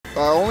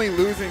only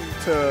losing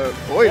to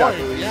Void, I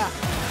believe. Yeah.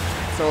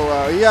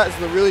 So he has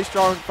the really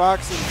strong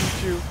Fox and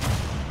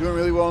Pichu, doing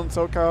really well in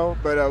SoCal.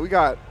 But we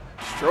got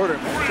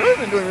Stroder, man. Stroder's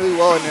been doing really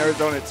well in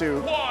Arizona,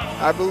 too.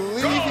 I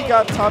believe he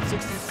got top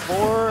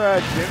 64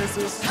 at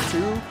Genesis,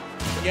 too.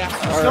 Yeah.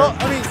 So,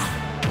 I mean,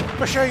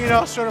 for sure, you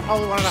know, Stroder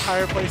probably wanted a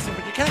higher placing,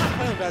 but you can't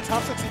complain with that.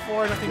 Top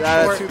 64, nothing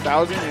short. Yeah,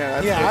 2000,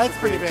 that's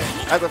pretty big.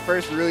 That's the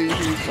first really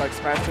huge, like,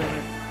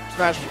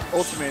 Smash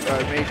Ultimate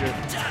major.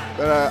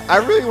 But I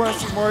really want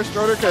to see more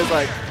Stroder because,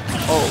 like,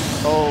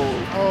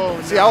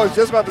 see, I was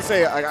just about to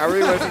say, I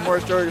really want to see more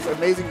Stroder. It's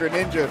amazing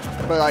Greninja,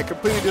 but I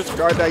completely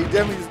disregard that. He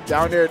definitely just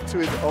down there to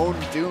his own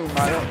doom.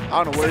 I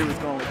don't know where he was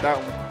going with that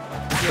one.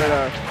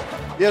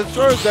 But yeah,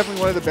 Stroder is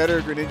definitely one of the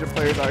better Greninja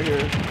players out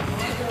here.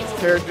 His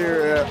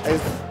character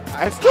is,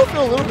 I still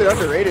feel a little bit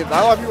underrated.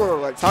 Not a lot of people are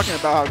like talking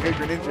about how good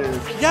Greninja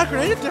is. Yeah,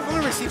 Greninja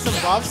definitely received some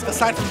buffs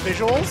aside from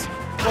visuals.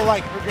 But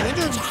like,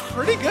 Greninja is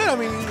pretty good. I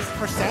mean, his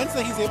percents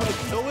that he's able to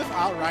kill with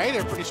outright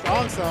are pretty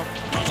strong. So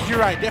you're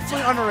right,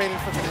 definitely underrated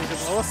for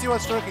Greninja. Well, let's see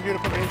what Stroder can do to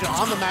put Greninja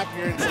on the map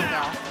here in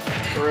SoCal.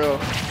 For real.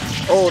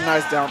 Oh,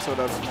 nice down tilt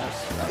up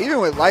smash. Even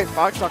with light,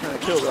 Fox not gonna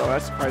kill though.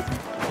 That's surprising.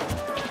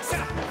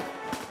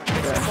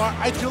 Yeah.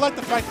 I do like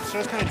the fact that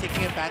Stroder's kind of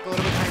taking it back a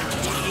little bit, trying to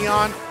beat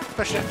Eon,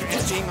 especially after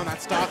SDing on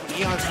that stock. But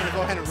Eon's gonna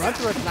go ahead and run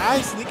through it.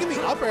 Nice, sneaking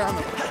the up air on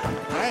the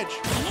ledge.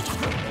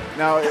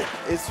 Now,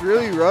 it's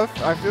really rough.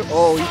 I feel,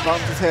 oh, he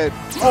bumped his head.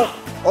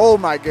 Oh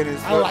my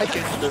goodness. I like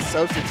it. The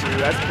substitute,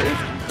 that's crazy.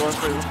 Going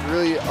for this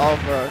really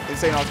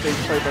insane off-stage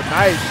play, but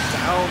nice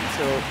down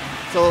tilt.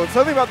 So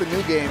something about the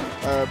new game,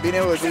 being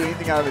able to do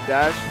anything out of a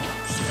dash,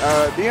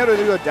 being able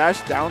to do a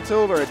dash down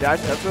tilt or a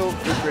dash up tilt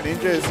with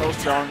Greninja is so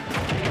strong,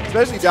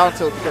 especially down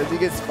tilt because he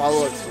gets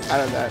follow-ups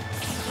out of that.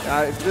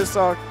 This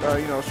saw,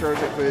 you know, Stroder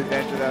take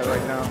advantage of that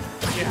right now.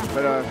 Yeah.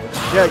 But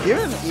yeah,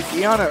 giving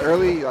Eon an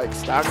early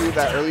stock lead,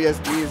 that early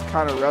SD is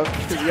kind of rough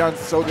because Eon's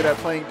so good at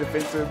playing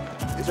defensive,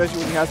 especially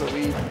when he has a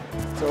lead.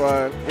 So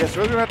yeah,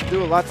 Stroder's gonna have to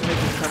do a lot to make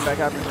this comeback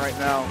happen right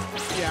now.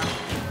 Yeah.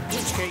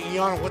 Okay,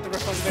 Eon with the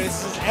reflection.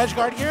 This is his edge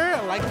guard here.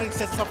 I like that he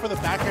sets up for the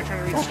back here, trying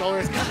to reach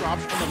Stroder's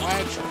drops from the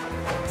ledge.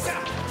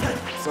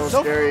 So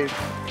scary.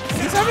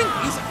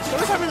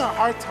 Stroder's having a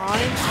hard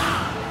time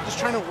just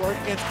trying to work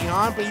against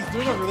Eon, but he's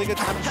doing a really good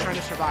time just trying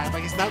to survive.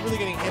 Like, he's not really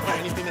getting hit by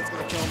anything that's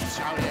going to kill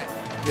him out yet.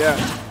 Yeah.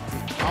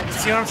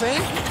 See what I'm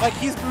saying? Like,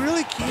 he's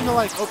really keen to,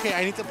 like, okay,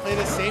 I need to play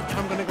this safe. If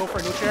I'm going to go for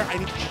a neutral, I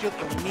need to shield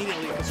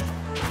immediately because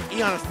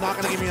Eon is not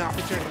going to give me an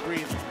opportunity to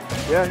breathe.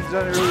 Yeah, he's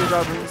done a really good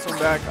job bringing this one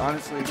back,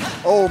 honestly.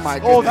 Oh my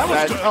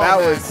goodness, that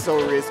was so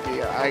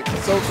risky.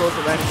 So close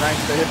to landing right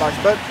into the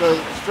hitbox, but the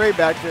straight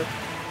back here,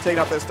 taking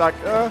out that stock.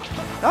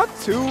 Not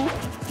too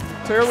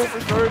terrible for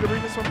Stroder to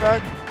bring this one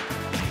back.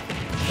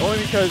 Only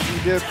because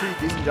he did a pretty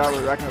decent job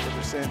of racking up the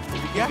percent. If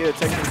he can get a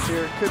technical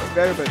tier, it could be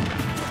better, but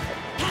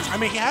I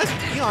mean, he has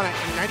Eon at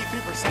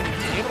 93%.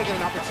 He's able to get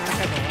an opportunity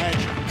at the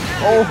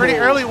ledge. Pretty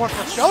early one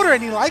for Stroder,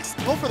 and he likes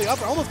to go for the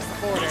upper, almost gets the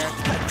forward air.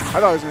 I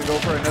thought he was going to go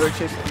for another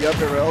chase with the up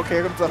there, but okay,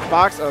 here comes the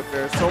Fox up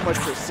there. So much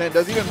percent.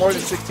 Does even more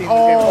than 16 in the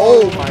game.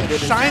 Oh my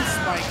goodness. Shine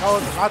Spike. Oh,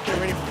 it's out there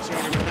ready for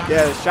Stroder.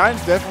 Yeah,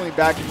 Shine's definitely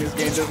back in this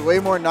game. There's way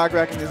more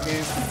knockback in this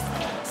game.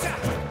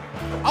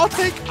 I'll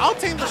take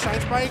the Shine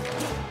Spike.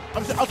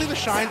 I'll take the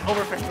Shine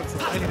over Fixwitz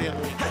any day of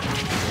the week.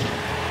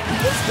 You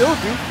can still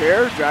do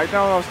fair, drag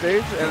down off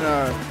stage,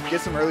 and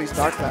get some early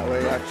stocks that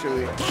way,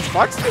 actually.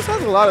 Fox just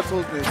has a lot of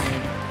tools in this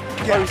game.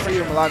 Yeah, we see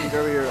him a lot in these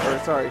earlier,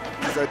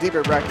 these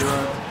deeper bracket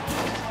runs.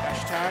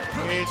 Dash attack,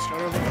 okay,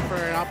 Stroder looking for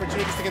an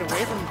opportunity just to get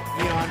away from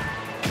Eon.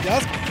 He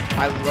does.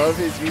 I love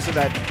his use of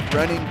that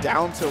running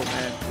down tilt,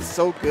 man. It's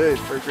so good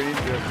for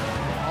Greninja.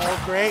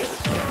 Oh, great.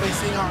 Definitely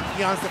seeing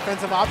Eon's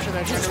defensive option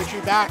there, trying to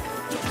retreat back.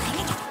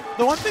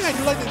 The one thing I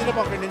do like they did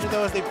about Greninja,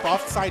 though, is they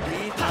buffed side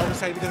B. However,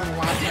 side B doesn't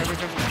last every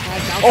time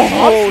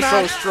down.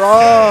 So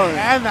strong.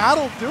 And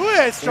that'll do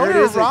it.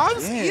 Stroder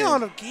robs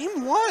Eon of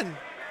game 1.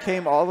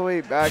 Came all the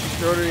way back.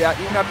 Stroder, yeah,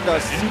 even after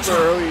that super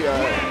early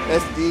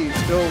SD,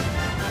 still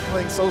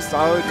playing so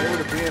solid, able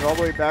to bring it all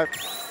the way back.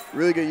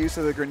 Really good use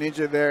of the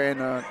Greninja there,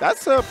 and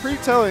that's pretty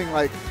telling.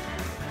 Like,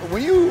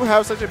 when you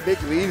have such a big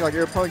lead, like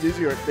your opponent gives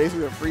you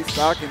basically a free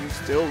stock and you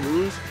still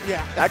lose,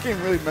 yeah, that can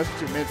really mess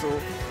with your mental.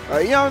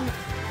 Eon,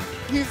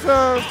 he's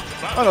I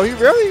don't know, I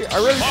really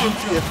shouldn't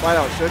see a flat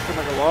out shift from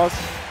like a loss,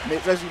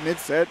 especially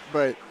mid-set,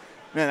 but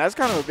man, that's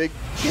kind of a big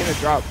game to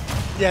drop.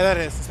 Yeah, that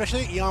is,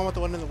 especially Eon with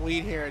the one in the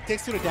lead here. It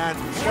takes 2 to down.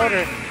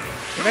 Stroder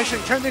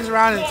eventually turned things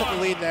around and took the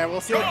lead there.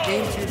 We'll see what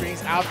game 2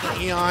 brings out for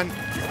Eon.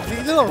 He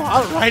did a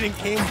lot right in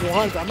game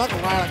 1, but I'm not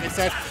gonna lie, like I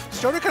said,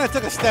 Stroder kind of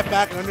took a step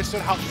back and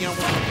understood how Eon was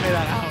gonna play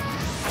that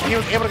out. And he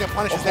was able to get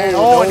punished there.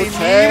 No, and he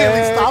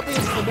immediately stopped it.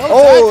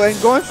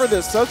 And going for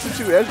the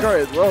substitute edge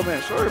guard as well,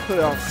 man. Stroder put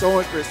on so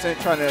much percent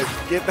trying to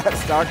get that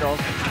stock off.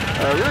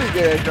 Really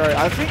good edge guard.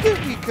 I think if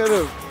he could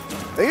have,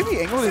 if he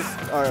angled his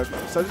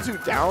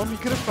substitute down, he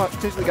could have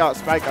potentially got a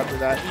spike after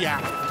that. Yeah.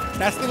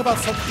 That's the thing about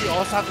substitute you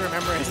also have to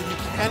remember is that you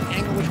can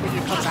angle which way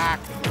you come back.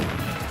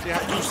 So you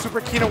have to be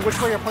super keen on which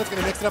way your opponent's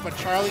going to mix it up.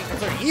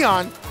 But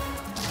Eon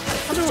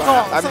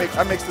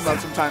I mix them up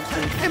sometimes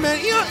too. Hey man,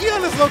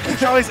 Eon is low-key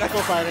Charlie's Echo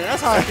Fighter.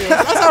 That's how I feel.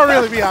 That's how it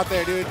really be out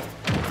there, dude.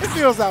 It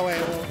feels that way.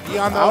 Well,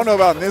 Eon, I don't know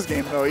about in this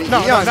game though.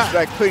 Eon's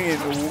like putting in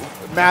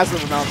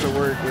massive amounts of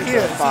work with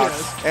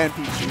Fox and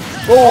Peachy.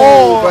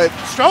 Oh, but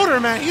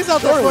Stroder, man, he's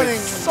out there putting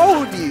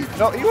so deep.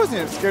 No, he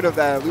wasn't even scared of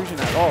that illusion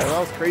at all. That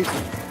was crazy.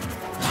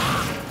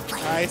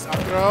 Nice up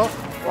throw.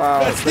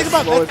 Wow, that's the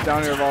slowest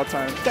down air of all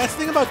time. That's the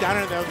thing about down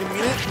air though. You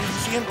mean it? When you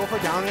see him go for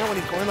down air when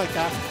he's going like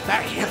that,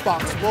 that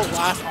hitbox will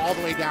last all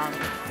the way down.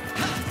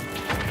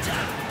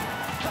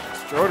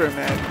 Stroder,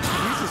 man,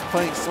 he's just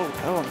playing so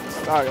well on this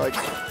stock. Like,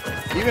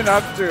 even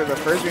after the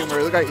first game where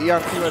it looked like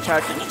Eon pretty much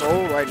had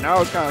control, right now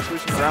it's kind of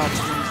switching around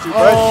between these two.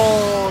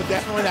 Oh,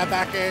 definitely that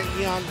back air.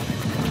 Eon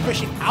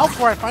pushing out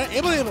for it, finally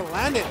able to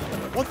land it.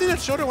 One thing that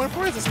Stroder went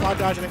for is a spot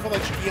dodge, and I feel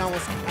like Eon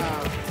was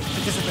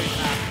anticipating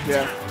that.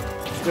 Yeah.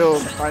 Still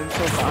finding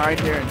himself behind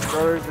here, and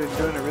Stroder's been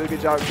doing a really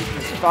good job of keeping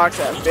his Fox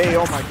at bay.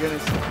 Oh my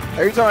goodness.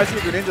 Every time I see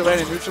Greninja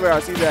land in neutral air, I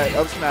see that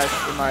up smash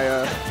in my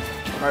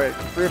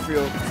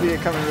peripheral. See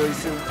it coming really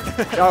soon.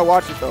 Gotta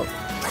watch it though.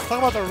 Talk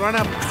about the run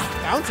up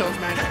down tilts,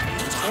 man.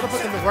 Stroder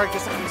put in the work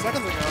just a few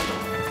seconds ago.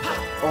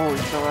 Oh,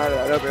 he's coming out of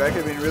that up air. That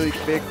could have been really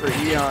big for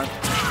Eon.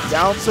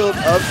 Down tilt,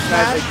 up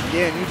smash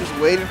again. You're just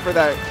waiting for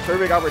that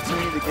perfect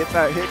opportunity to get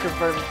that hit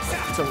confirmed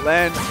to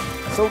land.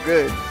 So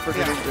good for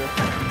Greninja.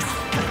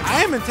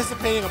 I am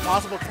anticipating a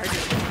possible trade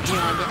from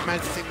Eon that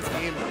managed to take this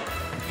game,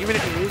 even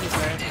if he loses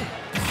there.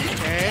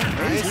 Okay,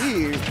 nice.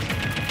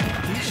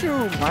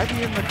 Pichu might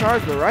be in the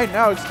cards, but right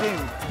now it's getting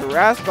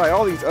harassed by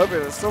all these up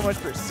airs. There's so much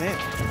percent.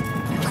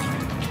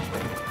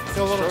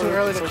 Still a little too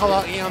early to call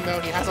out Eon though.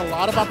 He has a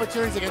lot of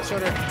opportunities against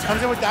Stroder.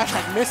 Comes in with dash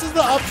attack, misses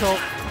the up tilt.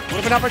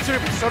 Would have an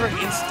opportunity, but Stroder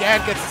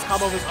instead gets his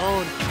combo of his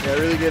own. Yeah,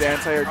 really good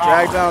anti-air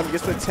drag down.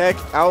 Gets the tech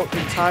out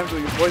in time so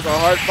he avoids a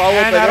hard follow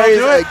up. And there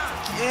he is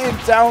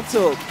again, down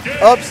tilt,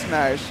 up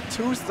smash,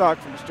 2 stock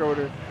from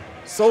Stroder.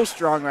 So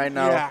strong right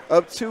now. Yeah.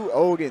 Up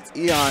 2-0 against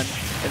Eon.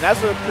 And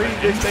that's a pretty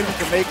big statement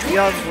to make.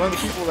 Eon's one of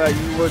the people that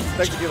you would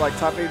expect to get like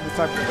top 8 in this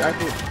type of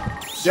bracket.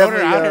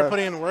 Stroder out here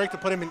putting in work to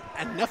put him in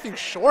at nothing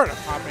short of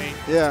top 8.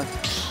 Yeah.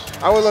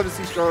 I would love to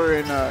see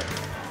Stroder in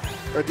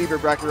a deeper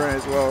bracket run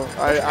as well.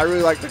 I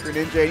really like the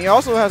Greninja, and he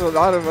also has a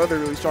lot of other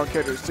really strong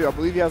characters too. I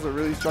believe he has a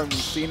really strong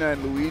Lucina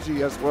and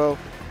Luigi as well.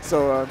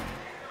 So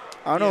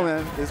I don't know,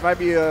 man. This might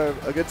be a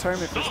good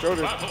tournament for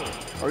Stroder.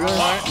 Are we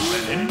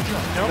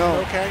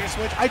no character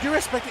switch. I do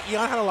respect that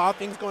Eon had a lot of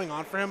things going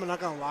on for him. I'm not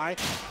gonna lie.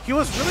 He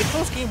was really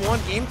close game 1,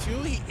 game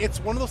 2. It's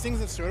one of those things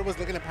that Stroder was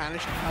looking to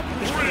punish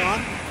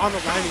Eon on the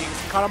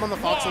landings. He caught him on the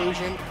Fox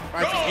illusion.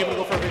 Right, he was able to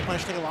go for a big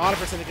punch, take a lot of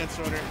percent against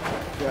Stroder.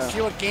 Yeah.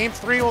 See what game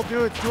 3 will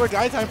do. It's do or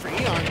die time for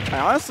Eon. I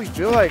honestly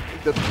feel like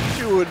the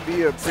Pichu would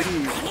be a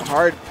pretty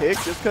hard pick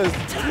just because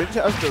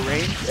Greninja has the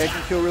range and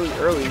can kill really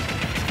early.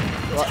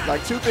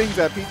 Like 2 things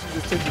that Pichu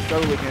just tends to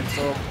struggle against.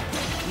 So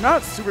I'm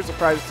not super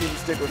surprised to see him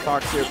stick with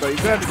Fox here, but he's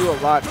gonna have to do a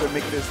lot to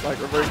make this like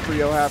reverse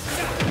 3-0 happen,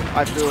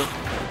 I feel.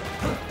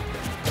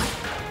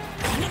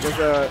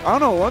 Because I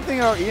don't know, one thing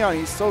about Eon,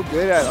 he's so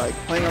good at like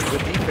playing on the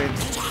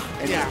defense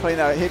and he's playing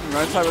that hit and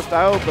run type of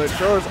style, but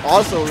Stroder's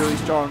also really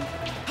strong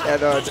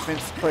at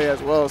defense play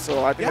as well,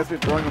 so I think that's been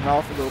throwing him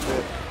off a little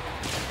bit.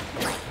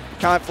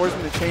 Kind of forcing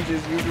him to change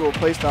his usual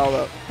play style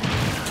up.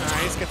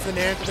 Nice, gets the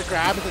nair into the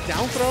grab, it's a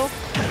down throw.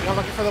 Eon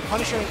looking for the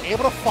punisher and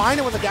able to find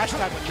it with a dash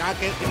attack, but not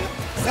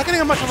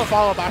getting much of a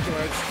follow-up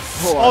afterwards.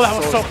 Oh, that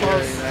was so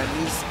scary, close. Man.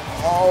 He's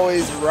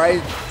always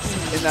right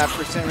in that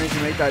percent range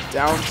to make that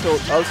down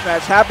tilt up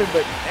smash happen,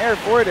 but air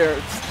forward air,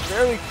 it's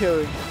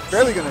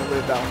barely gonna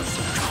live that one.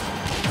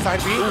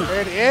 Side B,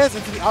 there it is,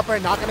 into the up air,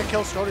 not gonna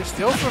kill Stroder,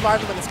 still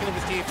surviving by the skin of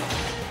his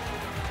teeth.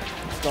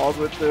 Stalls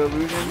with the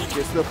illusion,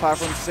 gets to the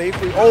platform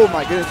safely. Oh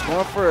my goodness,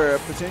 going for a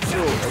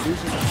potential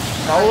illusion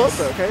follow-up,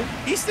 okay.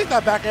 He sticked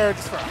that back air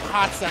just for a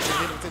hot second,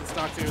 didn't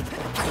stock too.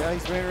 Yeah,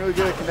 he's been really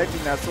good at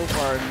connecting that so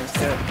far in this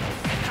set.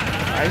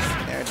 Nice,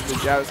 and the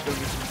jab is going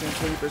to be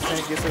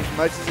 20%, gets as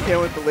much as he can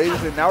with the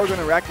lasers, and now we're going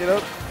to rack it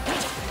up.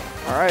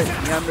 All right,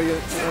 Eon doing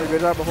a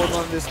good job of holding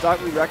on to this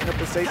stock lead, racking up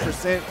the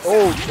 8%.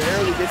 Oh,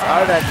 barely gets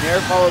out of that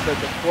nair follow-up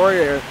at the forward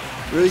air.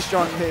 Really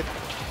strong hit.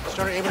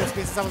 Stroder able to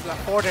space himself with that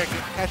forward air,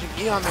 catching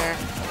Eon there.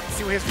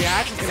 See what his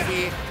reaction is going to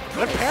be.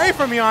 Good parry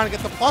from Eon,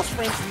 get the plus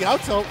frames to the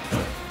out tilt.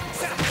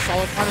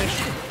 Solid punish.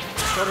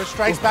 Stroder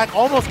strikes back,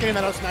 almost getting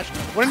that out smash.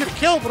 Wouldn't have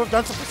killed, would have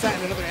done some percent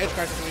in another edge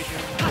guard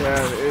situation. Yeah,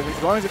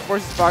 as long as it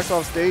forces Fox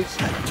off stage,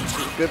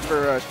 it's good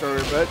for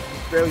Stroder, but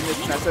barely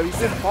missing that stuff. He's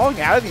been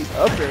falling out of these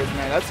up airs,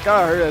 man. That's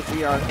gotta hurt us,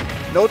 Eon.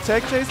 No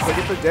tech chase, but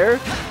gets the dare.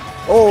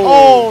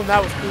 Oh,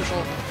 that was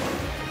crucial.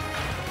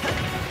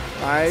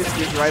 Nice,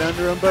 gets right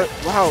under him, but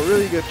wow,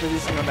 really good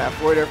positioning on that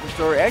forward air from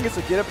Stroder, and gets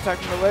a get up attack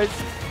from the ledge.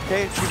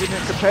 Okay, keeping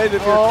it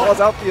competitive here, calls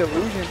out the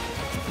illusion.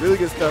 Really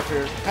good stuff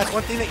here. That's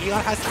one thing that Eon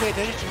has to pay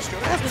attention to.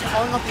 Stroder has been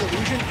calling out the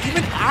illusion,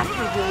 even after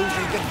the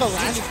illusion, gets the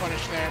landing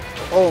punish there.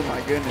 Oh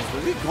my goodness,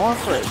 was he going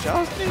for a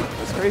shell stick?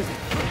 That's crazy.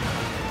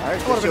 All right,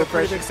 would have been a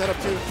pretty big setup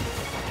too.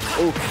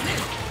 Oh,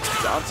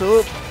 down to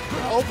it.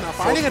 Oh, not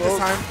finding it this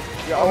time.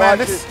 Oh man,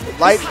 this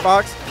light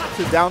box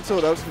to down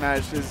tilt up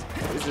smash is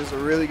just a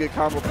really good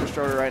combo for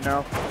Stroder right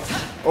now.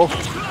 Oh.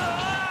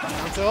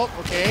 Down tilt,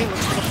 okay.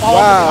 Looks for the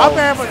follow-up with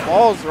the up air, but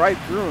falls right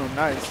through him.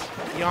 Nice.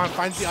 Eon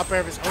finds the up air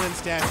of his own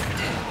instead.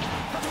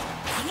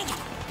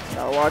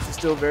 Gotta watch, is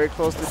still very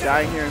close to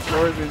dying here, and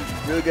Stroder's been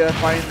really good at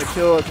finding the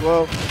kill as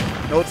well.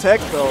 No tech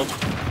though.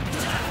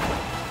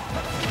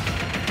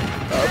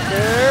 Up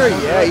there,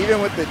 yeah,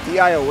 even with the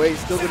DI away,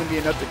 still gonna be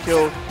enough to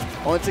kill.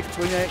 Only took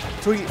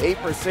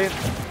 28%.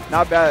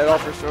 Not bad at all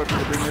for Stroder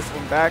to bring this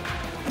one back.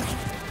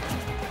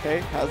 Okay,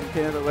 hasn't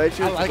pinned the ledge.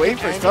 Like waiting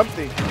for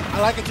something. I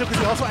like it too because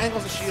he also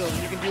angles the shield.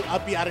 You can do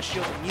up B out of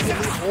shield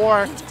immediately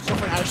or go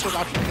for an out of shield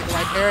option to get the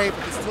right parry, but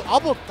there's still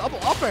double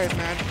up airs,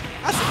 man.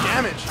 That's the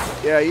damage.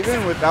 Yeah,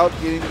 even without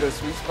getting the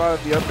sweet spot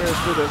of the up air, it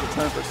still does a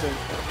 10%.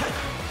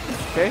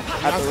 Okay,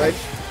 at the ledge.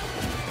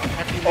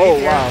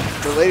 Oh wow,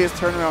 the latest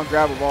turnaround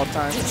grab of all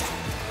time.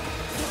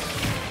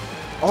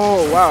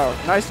 Oh wow,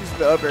 nice use of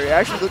the up air. It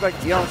actually looked like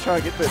Eon was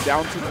trying to get the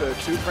down to the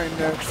 2-frame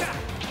there.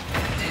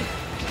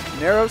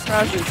 Narrow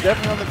smash is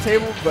definitely on the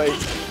table, but you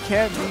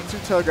can't be too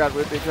telegraphed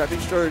with it because I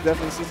think Stroder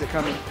definitely sees it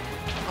coming.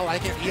 I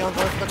like it. Eon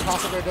goes for the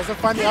crossover, doesn't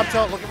find the up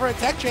tilt, looking for a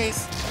tech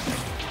chase.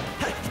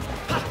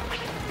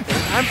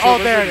 Oh,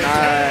 there it is.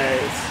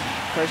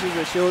 Nice. Pressures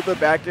the shield with the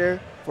back air,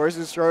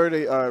 forces Stroder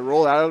to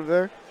roll out of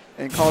there,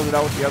 and calls it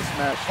out with the up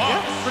smash.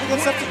 Yeah, pretty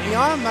good stuff to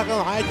Eon. I'm not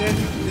gonna lie,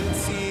 didn't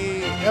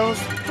see. It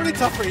was pretty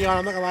tough for Eon.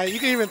 I'm not gonna lie. You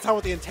can even tell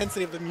with the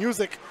intensity of the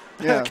music.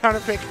 Yeah. Counter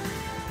pick.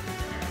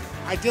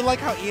 I did like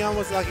how Eon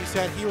was, like you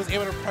said, he was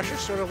able to pressure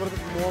Stroder a little bit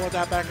more with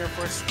that back air,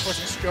 forcing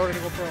Stroder to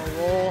go for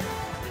a roll.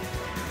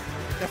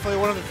 Definitely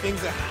one of the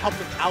things that helped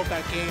him out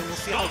that game. We'll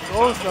see how it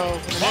goes though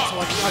for the next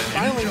one. Eon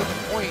finally with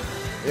the point.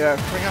 Yeah.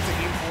 Bring out the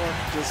game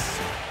 4. Just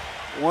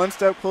one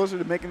step closer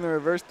to making the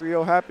reverse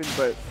 3-0 happen,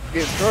 but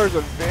again, Stroder's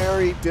a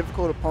very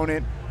difficult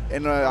opponent,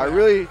 and I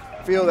really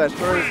feel that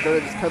Stroder's going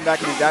to just come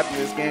back and adapt to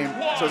this game.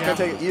 So it's going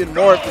to take even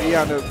more for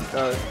Eon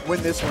to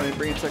win this one and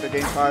bring it to like a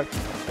game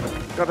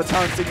 5. Got the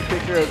Talent City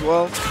pick here as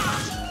well.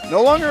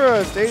 No longer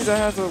a stage that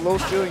has a low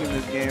ceiling in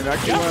this game.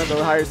 Actually one of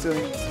the higher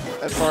ceilings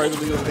as far as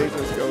the legal stage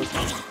list goes.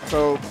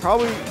 So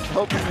probably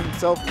helping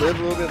himself live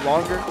a little bit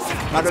longer.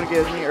 Not going to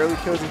get as many early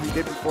kills as he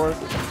did before.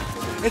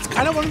 It's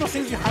kind of one of those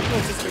things you have to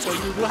anticipate. So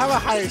you do have a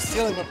higher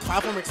ceiling, but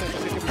platform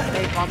extensions can be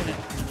very prominent,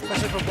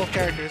 especially for both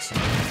characters.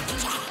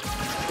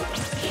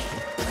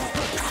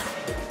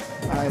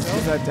 Nice,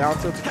 use that down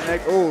tilt to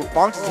connect. Oh,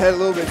 bonks his head a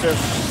little bit there.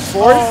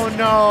 Forced. Oh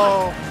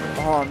no!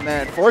 Oh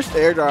man, forced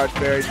air dodge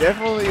there. He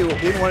definitely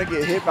didn't want to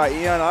get hit by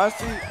Eon.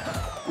 Honestly,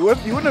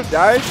 he wouldn't have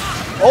died.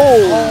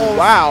 Oh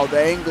wow,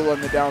 the angle on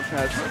the down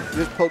smash.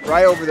 Just poked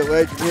right over the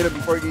ledge and hit him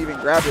before he could even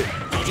grab it.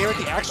 He gave it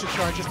the extra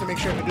charge just to make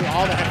sure he could do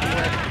all the heavy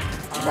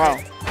work. Wow,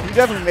 he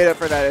definitely made up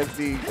for that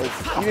SD.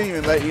 He didn't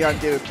even let Eon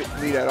get a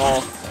lead at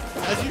all.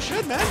 As you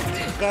should, man.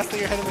 You gotta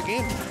stay ahead in the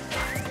game.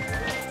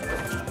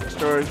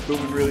 Stroder is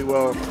moving really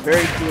well.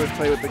 Very fluid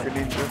play with the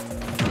Greninja.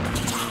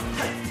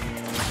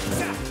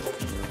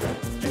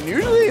 And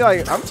usually,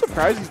 like, I'm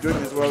surprised he's doing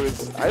this well.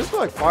 I just feel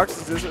like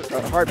Fox is just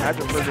a hard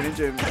matchup for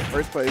Greninja in the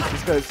first place,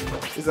 just because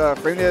his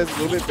frame data is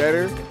a little bit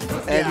better,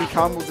 and he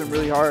combos him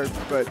really hard.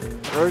 But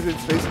Stroder's been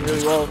spacing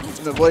really well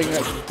and avoiding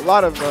a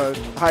lot of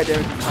high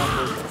damage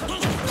combos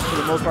for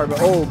the most part. But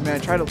oh man,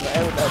 trying to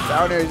land with that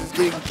down air, just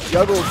getting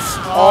juggled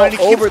all and he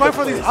over keeps going the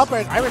for place. these up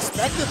airs. I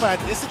respect it, but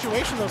in this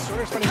situation, though,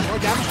 Stroder's spending more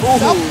damage to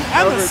himself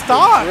and the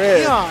stock.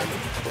 Eon.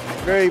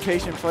 Very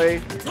patient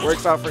play,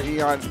 works out for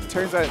Eon.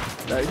 Turns that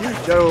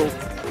huge juggle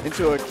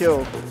into a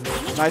kill.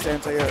 Nice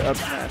anti-air up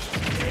smash.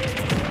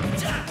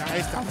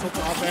 Nice down tilt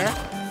up air.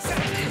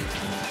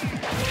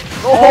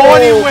 Oh,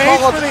 and he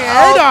waits for the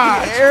air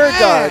dodge. The air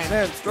dodge.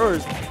 Man,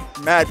 Stroder's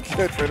mad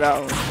good for that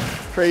one.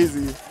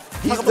 Crazy.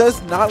 He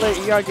does not let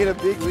Eon get a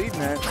big lead,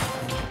 man.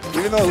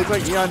 Even though it looks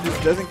like Eon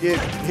just doesn't get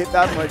hit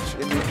that much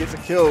and he gets a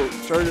kill,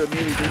 Stroder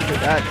immediately brings it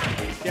back.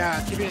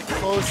 Yeah, keeping it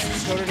close.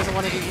 Stroder doesn't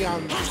want to get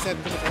Eon set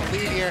into the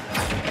lead here.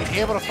 He's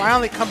able to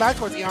finally come back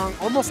towards Eon,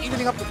 almost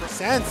evening up the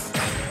percents.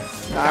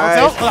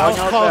 Nice. That was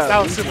close.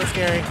 That was super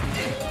scary.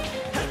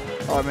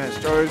 Oh man,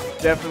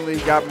 Stroder's definitely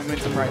got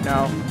momentum right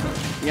now.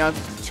 Eon's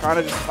trying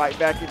to just fight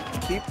back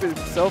and keep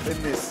himself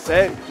in this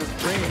set, just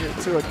bringing it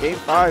to a game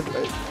 5.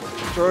 But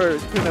Stroder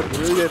is putting up a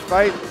really good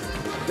fight.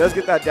 Does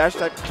get that dash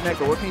attack connect,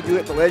 but what can he do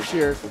at the ledge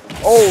here?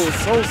 Oh,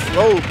 so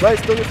slow, but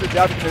still gets the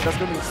jab connect. That's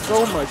going to be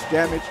so much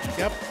damage.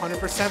 Yep,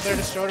 100% there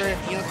to Stroder.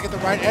 If Eon can get the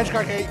right edge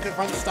guard here, you could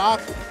find the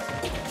stock.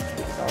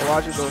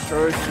 Watch it though,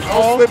 Stroder.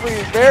 Oh,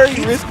 slippery, very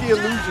risky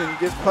illusion.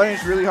 Gets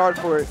punished really hard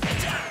for it.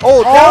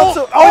 Oh, down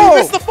to, he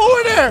missed the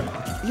forward air.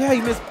 Yeah,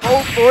 he missed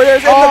both forward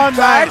airs and the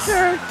back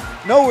air.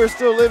 No, we're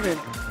still living.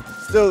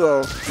 Still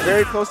though,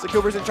 very close to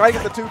kill percent. Try to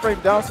get the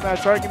 2-frame down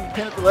smash. Try to get him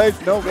pinned at the ledge.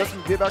 No, let's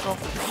get back on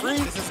free.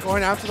 This is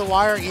going out to the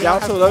wire.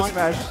 Down to the up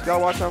smash.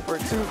 Gotta watch out for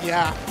it too.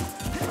 Yeah.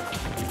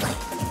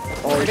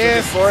 Oh, it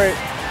is for it.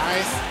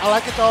 Nice. I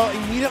like it though.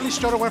 Immediately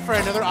Stroder went for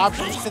another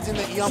option, sensing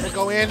that Eon would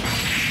go in.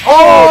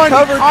 Oh,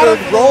 covered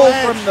the roll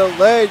from the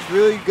ledge.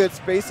 Really good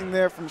spacing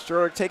there from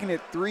Stroder, taking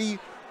it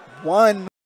 3-1.